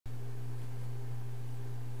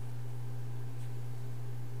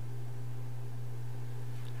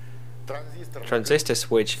Transistor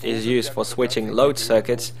switch is used for switching load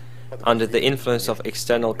circuits under the influence of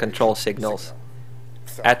external control signals.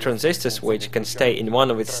 A transistor switch can stay in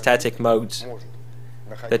one of its static modes.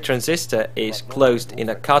 The transistor is closed in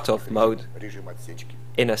a cutoff mode.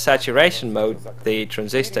 In a saturation mode, the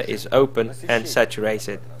transistor is open and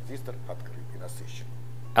saturated.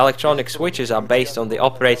 Electronic switches are based on the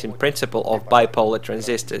operating principle of bipolar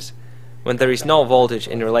transistors. When there is no voltage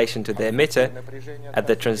in relation to the emitter at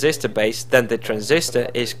the transistor base, then the transistor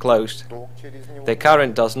is closed. The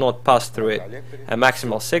current does not pass through it. A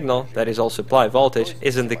maximal signal, that is all supply voltage,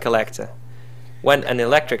 is in the collector. When an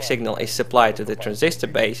electric signal is supplied to the transistor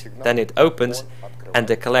base, then it opens and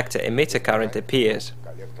the collector emitter current appears.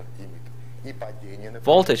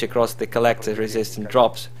 Voltage across the collector resistance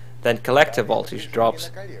drops, then collector voltage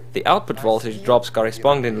drops. The output voltage drops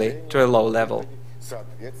correspondingly to a low level.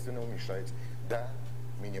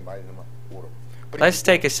 Let's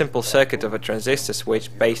take a simple circuit of a transistor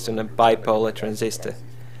switch based on a bipolar transistor.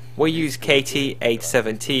 We use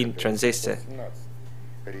KT817 transistor.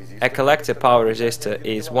 A collector power resistor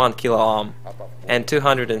is 1 kΩ and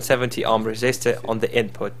 270 ohm resistor on the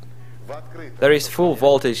input. There is full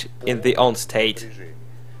voltage in the on state.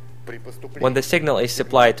 When the signal is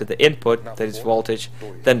supplied to the input, that is voltage,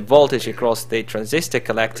 then voltage across the transistor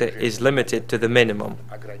collector is limited to the minimum.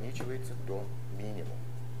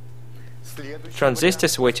 Transistor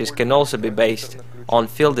switches can also be based on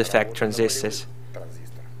field effect transistors.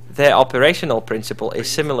 Their operational principle is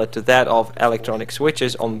similar to that of electronic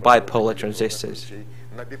switches on bipolar transistors.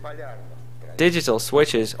 Digital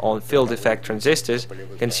switches on field effect transistors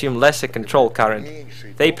consume lesser control current.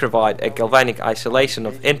 They provide a galvanic isolation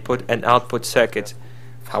of input and output circuits.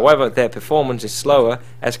 However, their performance is slower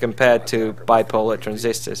as compared to bipolar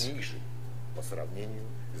transistors.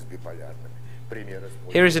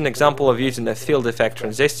 Here is an example of using a field effect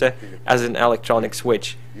transistor as an electronic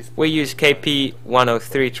switch. We use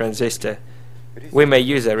KP103 transistor. We may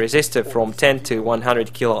use a resistor from 10 to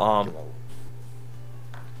 100 kΩ.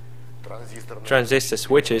 Transistor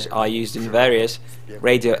switches are used in various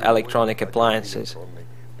radio electronic appliances,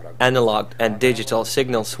 analog and digital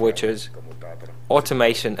signal switches,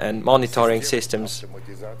 automation and monitoring systems,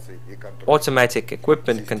 automatic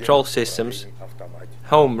equipment control systems,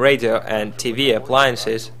 home radio and TV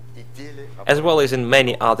appliances, as well as in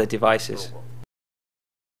many other devices.